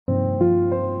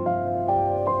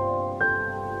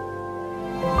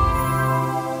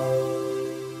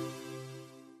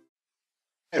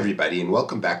everybody, and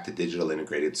welcome back to Digital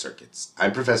Integrated Circuits.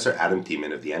 I'm Professor Adam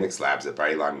Teman of the EnICS labs at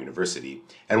Bar-Ilan University,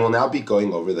 and we'll now be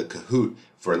going over the Kahoot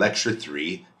for Lecture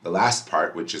 3, the last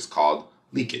part, which is called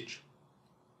Leakage.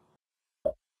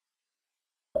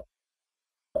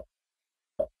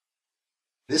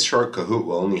 This short Kahoot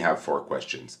will only have 4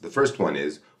 questions. The first one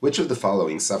is, which of the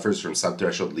following suffers from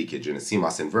subthreshold leakage in a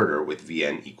CMOS inverter with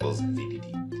Vn equals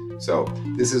VDD? So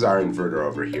this is our inverter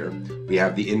over here. We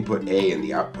have the input A and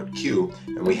the output Q,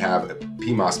 and we have a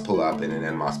PMOS pull up and an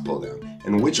NMOS pull down.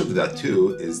 And which of the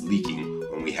two is leaking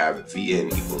when we have Vn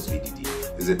equals VDD?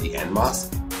 Is it the NMOS,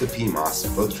 the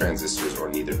PMOS, both transistors, or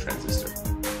neither transistor?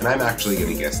 And I'm actually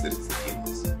going to guess that it's the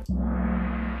PMOS.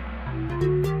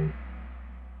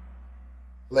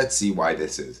 Let's see why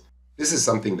this is. This is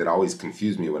something that always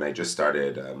confused me when I just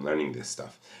started learning this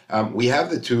stuff. We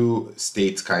have the two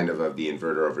states kind of the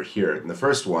inverter over here. In the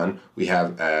first one, we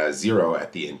have 0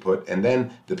 at the input, and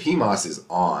then the PMOS is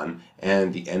on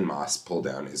and the NMOS pull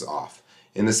down is off.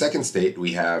 In the second state,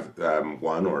 we have 1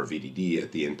 or VDD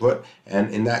at the input,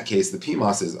 and in that case, the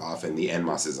PMOS is off and the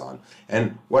NMOS is on.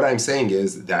 And what I'm saying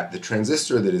is that the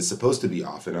transistor that is supposed to be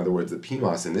off, in other words, the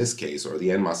PMOS in this case, or the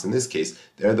NMOS in this case,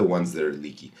 they're the ones that are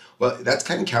leaky. Well, that's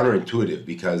kind of counterintuitive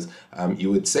because you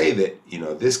would say that,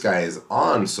 this guy is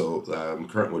on, so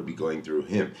current would be going through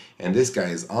him, and this guy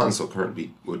is on, so current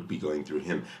would be going through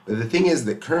him. But the thing is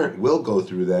that current will go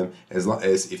through them as long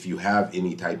as if you have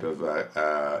any type of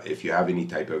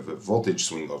voltage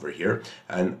swing over here,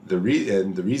 and the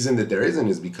reason that there isn't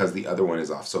is because the other one is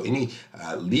off. So any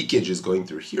leakage is going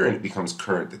through here, and it becomes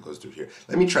current that goes through here.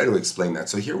 Let me try to explain that.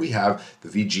 So here we have the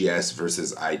VGS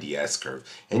versus IDS curve,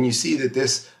 and you see that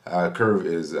this curve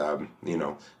is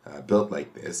built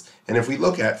like this. And if we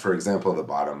look at, for example, the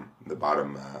bottom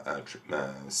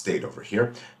state over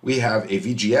here, we have a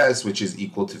VGS which is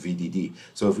equal to VDD.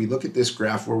 So if we look at this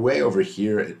graph, we're way over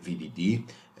here at VDD,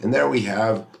 and there we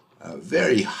have a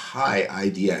very high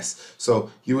IDS. So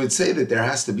you would say that there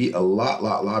has to be a lot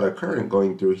of current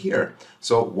going through here.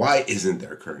 So why isn't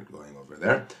there current going over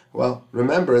there? Well,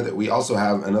 remember that we also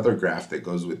have another graph that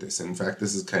goes with this. In fact,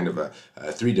 this is kind of a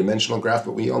 3-dimensional graph,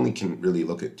 but we only can really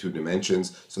look at 2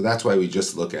 dimensions. So that's why we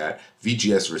just look at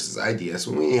VGS versus IDS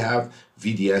when we have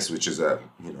VDS, which is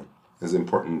as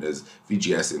important as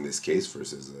VGS in this case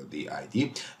versus the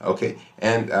ID. Okay,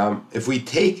 and if we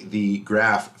take the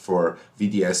graph for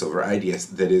VDS over IDS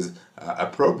that is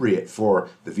appropriate for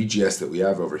the VGS that we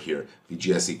have over here,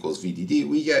 VGS equals VDD,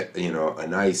 we get a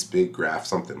nice big graph,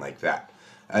 something like that.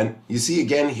 And you see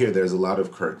again here, there's a lot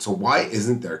of current. So why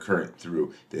isn't there current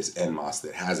through this NMOS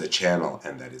that has a channel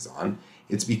and that is on?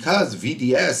 It's because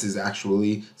VDS is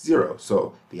actually 0.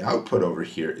 So the output over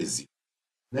here is 0.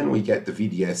 Then we get the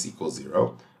VDS equals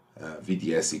 0.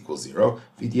 VDS equals 0.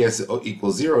 VDS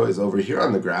equals 0 is over here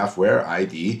on the graph where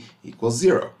ID equals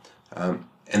 0.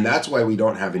 And that's why we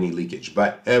don't have any leakage,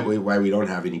 but why we don't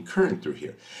have any current through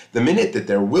here. The minute that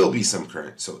there will be some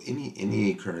current, so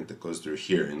any current that goes through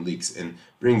here and leaks and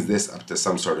brings this up to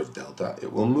some sort of delta,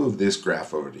 it will move this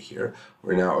graph over to here.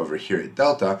 We're now over here at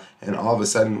delta, and all of a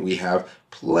sudden we have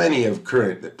plenty of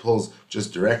current that pulls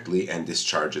just directly and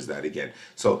discharges that again.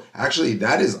 So actually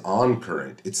that is on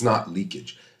current, it's not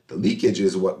leakage. The leakage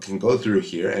is what can go through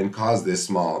here and cause this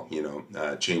small,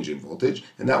 change in voltage,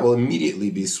 and that will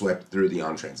immediately be swept through the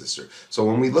on transistor. So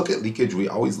when we look at leakage, we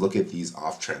always look at these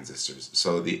off transistors.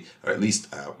 So or at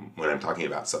least when I'm talking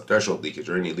about subthreshold leakage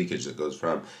or any leakage that goes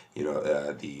from,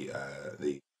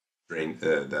 the drain,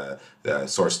 the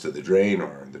source to the drain,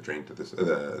 or the drain to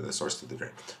the source to the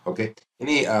drain. Okay,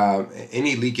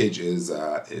 any leakage is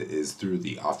through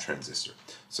the off transistor.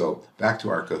 So back to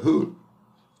our Kahoot.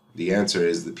 The answer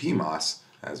is the PMOS,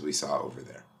 as we saw over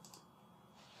there.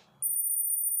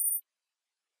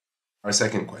 Our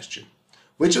second question.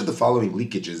 Which of the following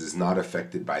leakages is not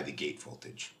affected by the gate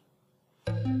voltage?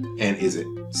 And is it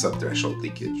subthreshold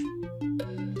leakage,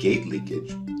 gate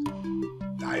leakage,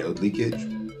 diode leakage,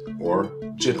 or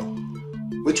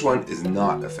JITL? Which one is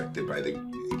not affected by the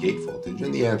gate voltage?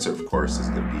 And the answer, of course, is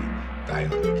going to be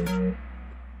diode leakage.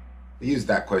 We use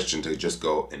that question to just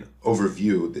go and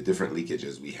overview the different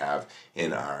leakages we have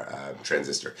in our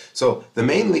transistor. So the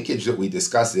main leakage that we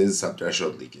discuss is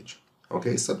subthreshold leakage.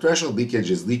 Okay, subthreshold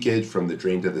leakage is leakage from the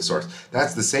drain to the source.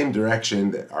 That's the same direction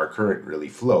that our current really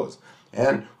flows.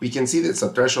 And we can see that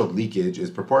subthreshold leakage is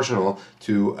proportional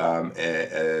to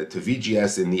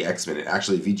VGS in the exponent,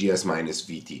 actually VGS minus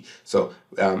VT. So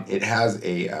it has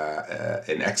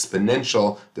an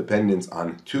exponential dependence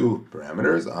on 2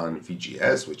 parameters, on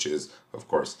VGS, which is, of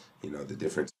course, the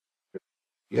difference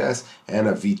VGS, and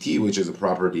a VT, which is a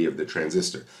property of the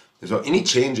transistor. So any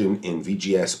change in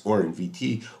VGS or in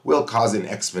VT will cause an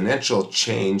exponential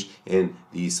change in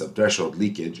the subthreshold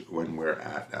leakage when we're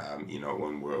at,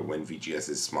 when VGS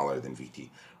is smaller than VT.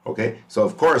 Okay, so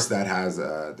of course that has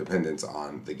a dependence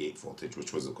on the gate voltage,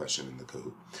 which was a question in the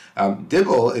Kahoot.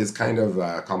 Dibble is kind of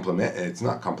it's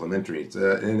not complementary. It's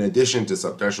in addition to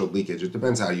subthreshold leakage. It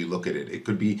depends how you look at it. It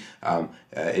could be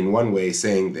in one way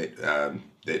saying that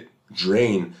that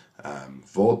drain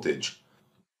voltage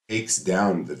takes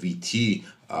down the VT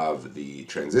of the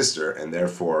transistor, and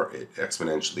therefore it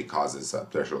exponentially causes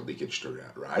threshold leakage to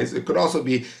rise. It could also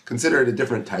be considered a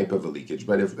different type of a leakage,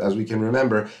 but as we can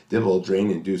remember, Dibble,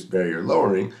 drain-induced barrier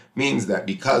lowering, means that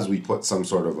because we put some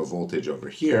sort of a voltage over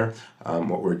here,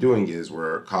 what we're doing is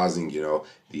we're causing,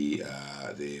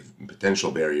 the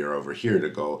potential barrier over here to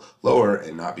go lower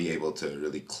and not be able to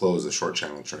really close a short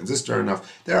channel transistor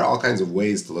enough. There are all kinds of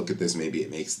ways to look at this. Maybe it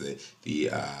makes the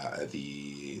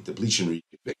depletion region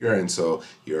bigger, and so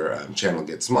your channel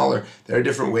gets smaller. There are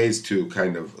different ways to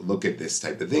kind of look at this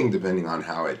type of thing depending on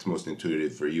how it's most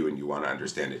intuitive for you and you want to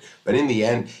understand it. But in the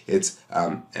end, it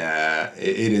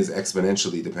is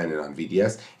exponentially dependent on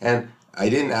VDS, and I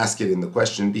didn't ask it in the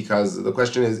question because the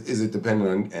question is it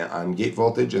dependent on gate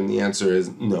voltage? And the answer is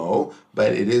no,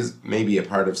 but it is maybe a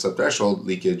part of subthreshold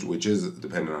leakage, which is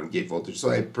dependent on gate voltage.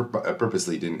 So I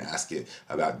purposely didn't ask it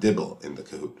about Dibble in the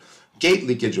Kahoot. Gate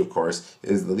leakage, of course,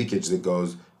 is the leakage that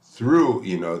goes through,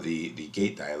 the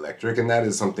gate dielectric, and that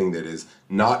is something that is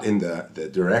not in the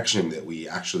direction that we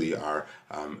actually are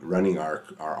running our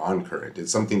on current.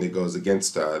 It's something that goes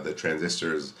against the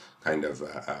transistor's kind of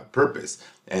purpose,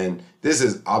 and this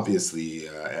is obviously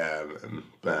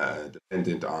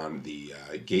dependent on the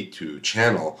gate to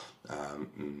channel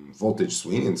voltage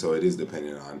swing, and so it is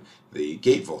dependent on the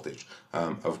gate voltage.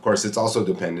 Of course, it's also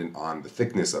dependent on the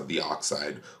thickness of the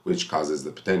oxide, which causes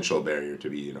the potential barrier to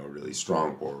be really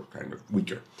strong or kind of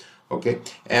weaker. Okay,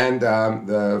 and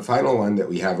the final one that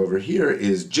we have over here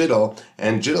is jitter,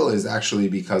 and jitter is actually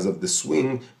because of the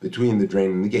swing between the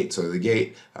drain and the gate. So the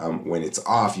gate, when it's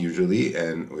off usually,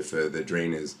 and if the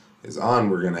drain is on,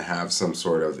 we're going to have some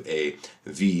sort of a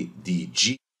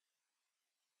VDG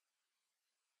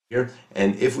here,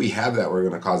 and if we have that, we're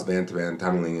going to cause band-to-band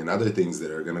tunneling and other things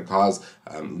that are going to cause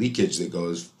leakage that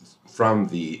goes from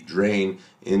the drain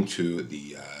into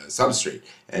the substrate,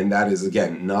 and that is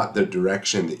again not the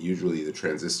direction that usually the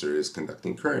transistor is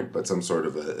conducting current, but some sort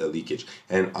of a leakage.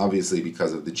 And obviously,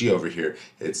 because of the G over here,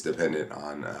 it's dependent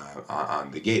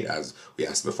on the gate, as we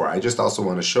asked before. I just also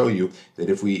want to show you that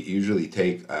if we usually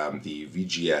take the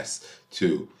VGS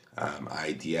to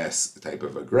IDS type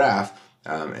of a graph,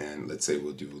 and let's say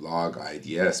we'll do log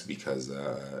IDS because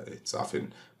it's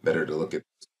often better to look at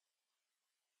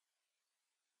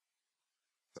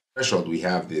threshold. We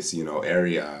have this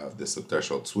area of the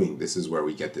subthreshold swing. This is where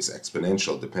we get this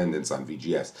exponential dependence on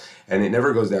VGS, and it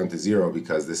never goes down to zero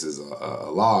because this is a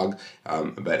log,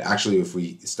 but actually if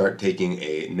we start taking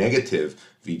a negative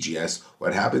VGS,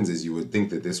 what happens is you would think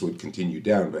that this would continue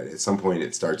down, but at some point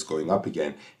it starts going up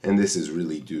again, and this is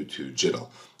really due to jitter.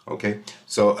 Okay,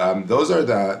 so those are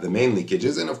the main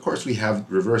leakages, and of course we have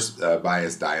reverse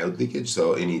bias diode leakage.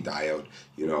 So any diode,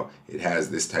 it has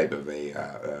this type of a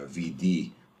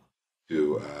VD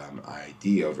to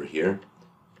ID over here,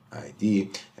 ID,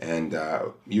 and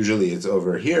usually it's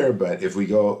over here, but if we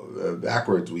go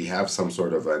backwards, we have some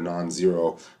sort of a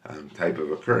non-zero type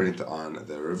of a current on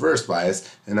the reverse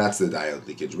bias, and that's the diode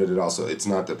leakage. But it's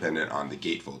not dependent on the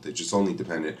gate voltage. It's only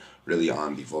dependent really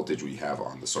on the voltage we have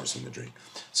on the source and the drain.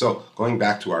 So going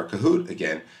back to our Kahoot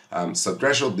again,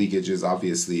 subthreshold leakage is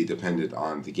obviously dependent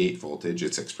on the gate voltage.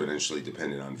 It's exponentially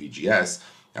dependent on VGS.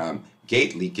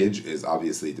 Gate leakage is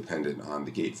obviously dependent on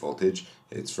the gate voltage.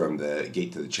 It's from the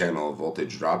gate to the channel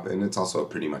voltage drop, and it's also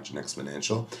pretty much an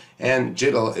exponential. And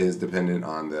jitter is dependent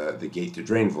on the gate to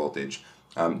drain voltage.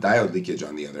 Diode leakage,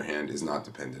 on the other hand, is not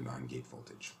dependent on gate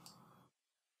voltage.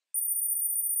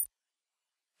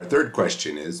 Our third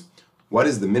question is, what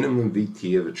is the minimum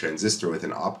VT of a transistor with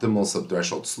an optimal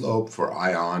subthreshold slope for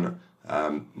I-on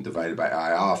divided by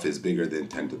I-off is bigger than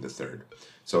 10 to the third?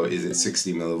 So is it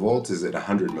 60 millivolts, is it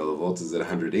 100 millivolts, is it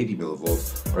 180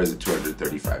 millivolts, or is it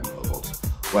 235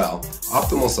 millivolts? Well,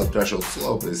 optimal subthreshold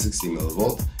slope is 60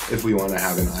 millivolts. If we want to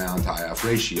have an ion to I-off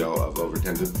ratio of over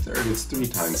 10 to the third, it's 3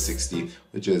 times 60,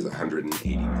 which is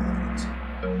 180 millivolts.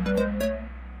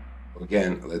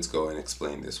 Again, let's go and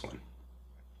explain this one.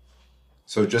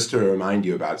 So just to remind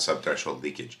you about subthreshold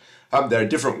leakage, there are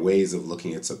different ways of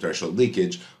looking at subthreshold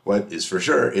leakage. What is for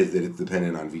sure is that it's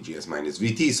dependent on VGS minus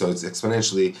VT, so it's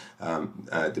exponentially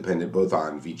dependent both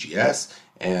on VGS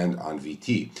and on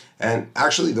VT. And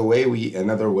actually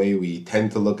another way we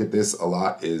tend to look at this a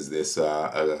lot is this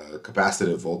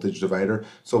capacitive voltage divider.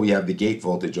 So we have the gate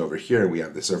voltage over here, and we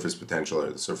have the surface potential or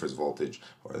the surface voltage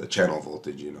or the channel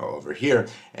voltage, over here.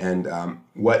 And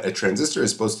what a transistor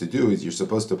is supposed to do is you're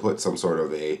supposed to put some sort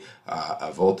of a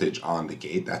voltage on the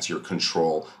gate. That's your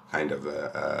control kind of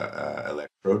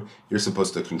electrode. You're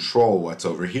supposed to control what's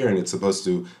over here, and it's supposed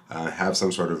to have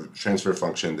some sort of transfer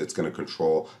function that's going to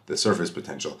control the surface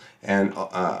potential. And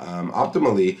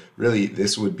optimally, really,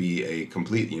 this would be a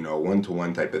complete,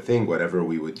 one-to-one type of thing. Whatever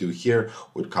we would do here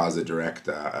would cause a direct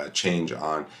change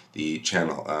on the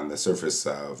channel, on the surface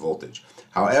voltage.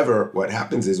 However, what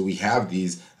happens is we have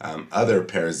these other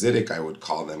parasitic, I would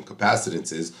call them,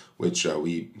 capacitances, which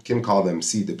we can call them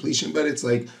C depletion, but it's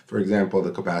like, for example,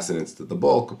 the capacitance to the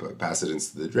bulk,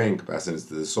 capacitance to the drain, capacitance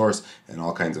to the source, and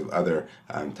all kinds of other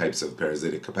types of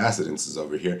parasitic capacitances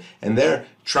over here. And they're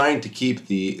trying to keep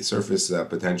the surface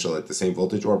potential at the same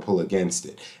voltage or pull against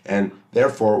it. And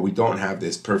therefore, we don't have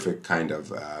this perfect kind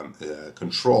of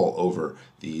control over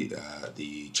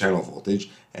the channel voltage,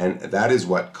 and that is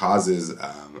what causes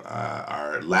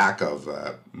our lack of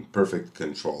perfect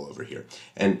control over here.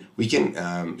 And we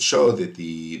can show that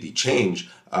the change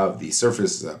of the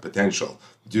surface potential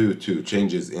due to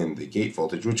changes in the gate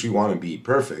voltage, which we want to be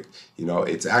perfect,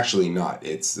 it's actually not.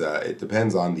 It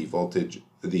depends on the voltage,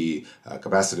 the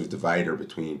capacitive divider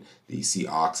between the C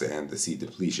aux and the C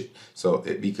depletion. So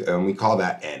we call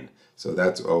that N. So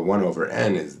that's 1 over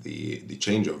N is the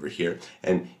change over here.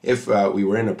 And if we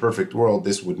were in a perfect world,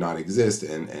 this would not exist,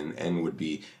 and N would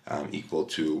be equal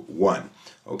to 1.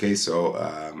 Okay, so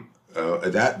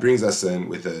that brings us in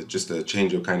with just a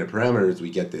change of kind of parameters.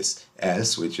 We get this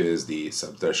S, which is the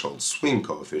subthreshold swing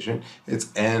coefficient. It's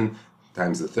N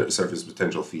times the surface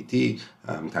potential phi t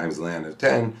times ln of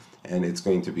 10, and it's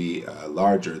going to be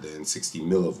larger than 60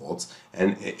 millivolts.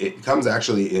 And it comes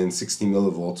actually in 60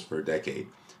 millivolts per decade.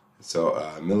 So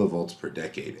millivolts per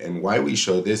decade. And why we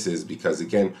show this is because,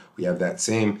 again, we have that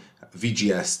same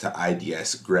VGS to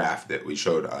IDS graph that we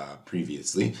showed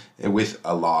previously, and with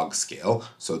a log scale.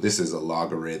 So this is a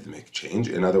logarithmic change.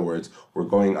 In other words, we're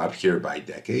going up here by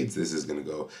decades. This is going to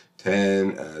go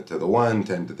 10 to the 1,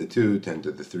 10 to the 2, 10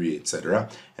 to the 3, etc.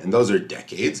 And those are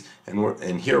decades.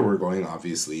 And here we're going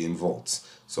obviously in volts.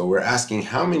 So we're asking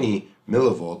how many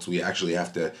millivolts we actually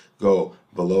have to go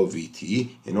below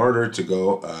VT in order to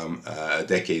go a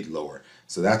decade lower.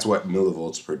 So that's what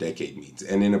millivolts per decade means.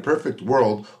 And in a perfect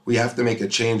world, we have to make a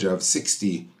change of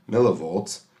 60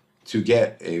 millivolts to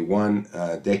get a 1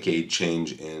 decade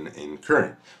change in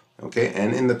current. Okay,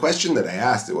 and in the question that I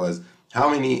asked, it was how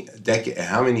many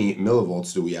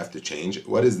millivolts do we have to change?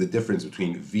 What is the difference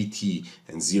between VT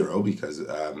and 0? Because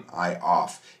I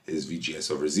off is VGS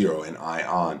over 0, and I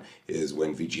on is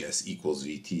when VGS equals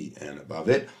VT and above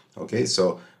it. Okay,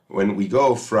 so when we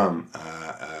go from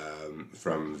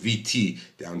VT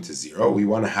down to 0, we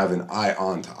want to have an I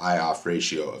on to I off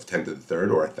ratio of 10 to the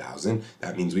third or 1,000.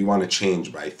 That means we want to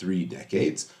change by 3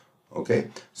 decades. Okay,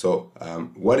 so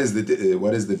what is the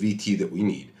VT that we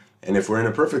need? And if we're in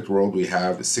a perfect world, we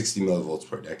have 60 millivolts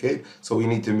per decade. So we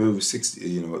need to move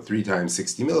 3 times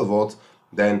 60 millivolts.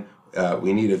 Then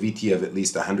we need a VT of at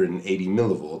least 180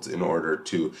 millivolts in order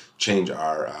to change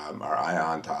our I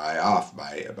on to I off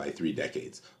by 3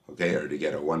 decades. Okay, or to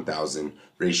get a 1,000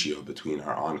 ratio between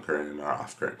our on current and our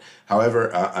off current. However,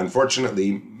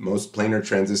 unfortunately, most planar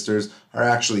transistors are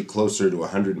actually closer to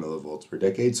 100 millivolts per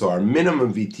decade. So our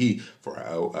minimum VT for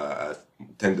a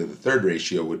 10 to the third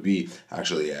ratio would be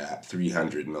actually at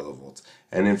 300 millivolts.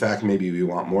 And in fact, maybe we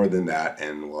want more than that,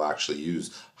 and we'll actually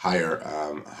use higher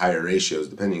ratios,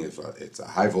 depending if it's a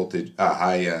high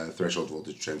threshold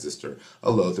voltage transistor,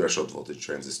 a low threshold voltage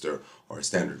transistor, or a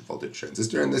standard voltage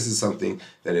transistor. And this is something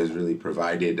that is really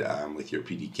provided with your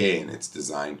PDK, and it's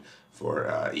designed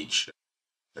for each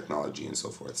technology and so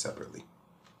forth separately.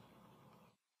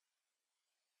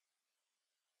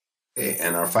 Okay,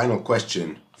 and our final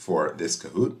question for this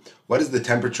Kahoot: what is the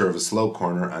temperature of a slow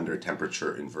corner under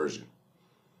temperature inversion?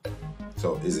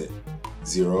 So is it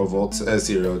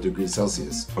 0 degrees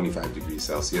Celsius, 25 degrees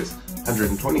Celsius,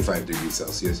 125 degrees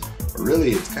Celsius, or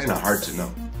really it's kind of hard to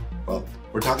know? Well,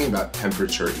 we're talking about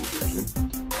temperature inversion,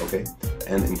 okay?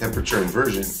 And in temperature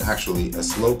inversion, actually a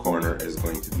slow corner is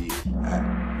going to be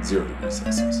at 0 degrees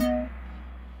Celsius.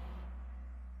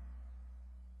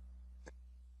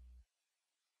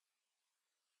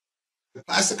 The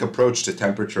classic approach to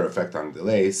temperature effect on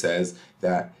delay says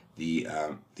that the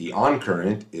on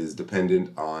current is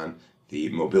dependent on the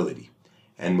mobility,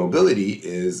 and mobility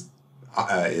is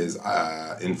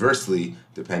inversely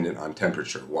dependent on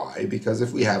temperature. Why? Because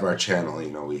if we have our channel,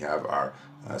 we have our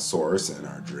source and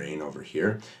our drain over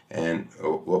here. And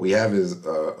what we have is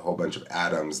a whole bunch of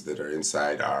atoms that are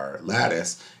inside our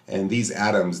lattice. And these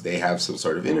atoms, they have some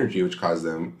sort of energy which causes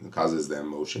them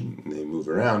motion. They move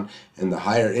around. And the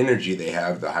higher energy they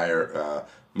have, the higher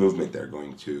movement they're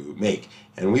going to make.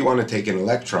 And we want to take an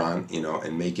electron,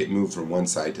 and make it move from one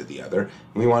side to the other.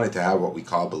 And we want it to have what we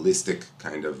call ballistic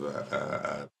kind of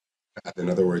path. In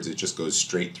other words, it just goes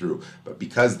straight through. But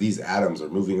because these atoms are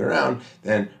moving around,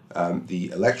 then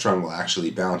the electron will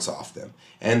actually bounce off them.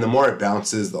 And the more it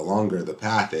bounces, the longer the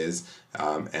path is,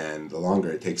 and the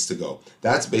longer it takes to go.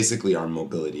 That's basically our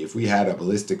mobility. If we had a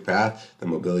ballistic path, the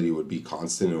mobility would be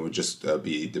constant and would just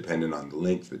be dependent on the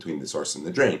length between the source and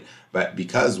the drain. But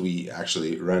because we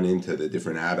actually run into the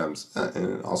different atoms,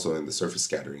 and also in the surface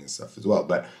scattering and stuff as well,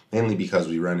 but mainly because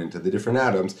we run into the different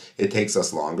atoms, it takes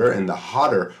us longer, and the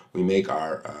hotter we make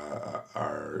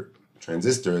our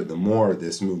transistor, the more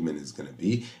this movement is going to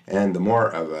be, and the more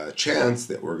of a chance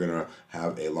that we're going to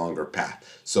have a longer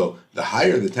path. So the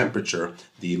higher the temperature,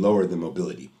 the lower the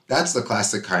mobility. That's the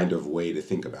classic kind of way to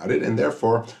think about it, and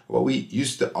therefore what we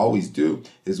used to always do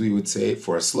is we would say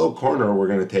for a slow corner we're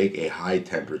going to take a high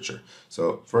temperature.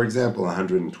 So for example,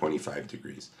 125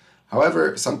 degrees.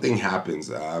 However, something happens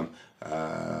that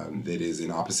is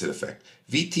an opposite effect.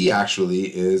 VT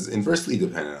actually is inversely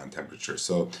dependent on temperature.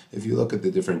 So if you look at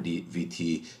the different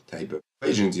VT type of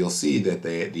equations, you'll see that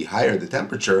the higher the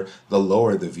temperature, the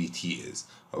lower the VT is.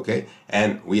 Okay,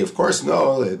 and we of course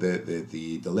know that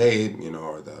the delay,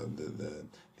 or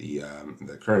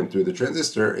the current through the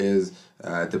transistor is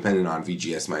dependent on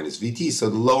VGS minus VT. So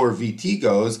the lower VT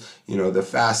goes, the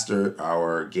faster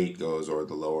our gate goes, or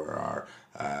the lower our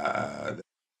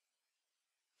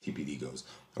TPD goes.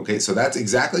 Okay, so that's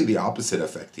exactly the opposite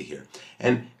effect to here.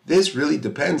 And this really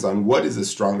depends on what is a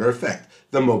stronger effect,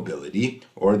 the mobility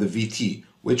or the VT.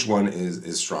 Which one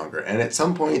is stronger? And at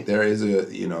some point there is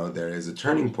a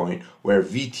turning point where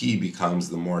VT becomes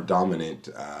the more dominant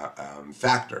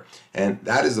factor, and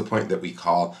that is the point that we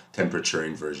call temperature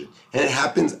inversion. And it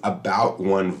happens about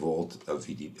 1 volt of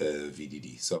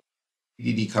VDD. So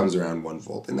VDD comes around 1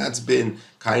 volt, and that's been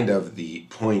kind of the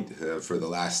point for the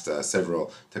last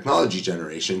several technology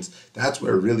generations. That's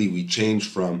where really we change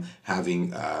from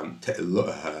having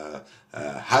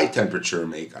high temperature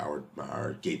make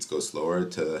our gates go slower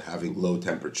to having low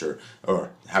temperature, or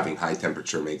having high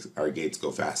temperature makes our gates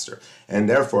go faster. And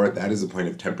therefore that is a point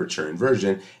of temperature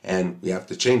inversion, and we have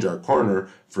to change our corner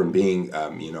from being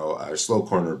our slow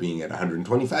corner being at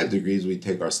 125 degrees, we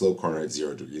take our slow corner at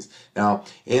 0 degrees. Now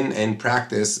in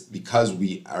practice, because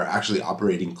we are actually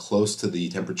operating close to the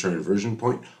temperature inversion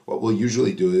point, what we'll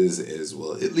usually do is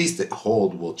we'll at least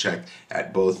we'll check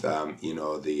at both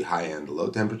the high and the low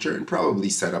temperature, and probably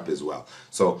setup as well.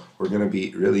 So we're going to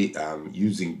be really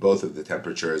using both of the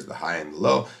temperatures, the high and the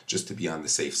low, just to be on the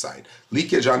safe side.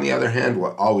 Leakage, on the other hand,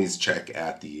 will always check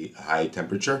at the high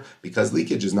temperature, because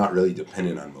leakage is not really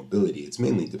dependent on mobility. It's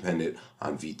mainly dependent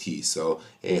on VT. So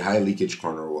a high leakage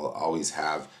corner will always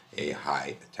have a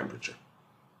high temperature.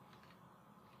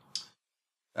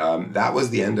 That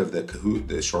was the end of the Kahoot,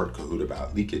 the short Kahoot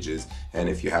about leakages. And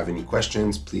if you have any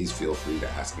questions, please feel free to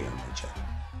ask me on my chat.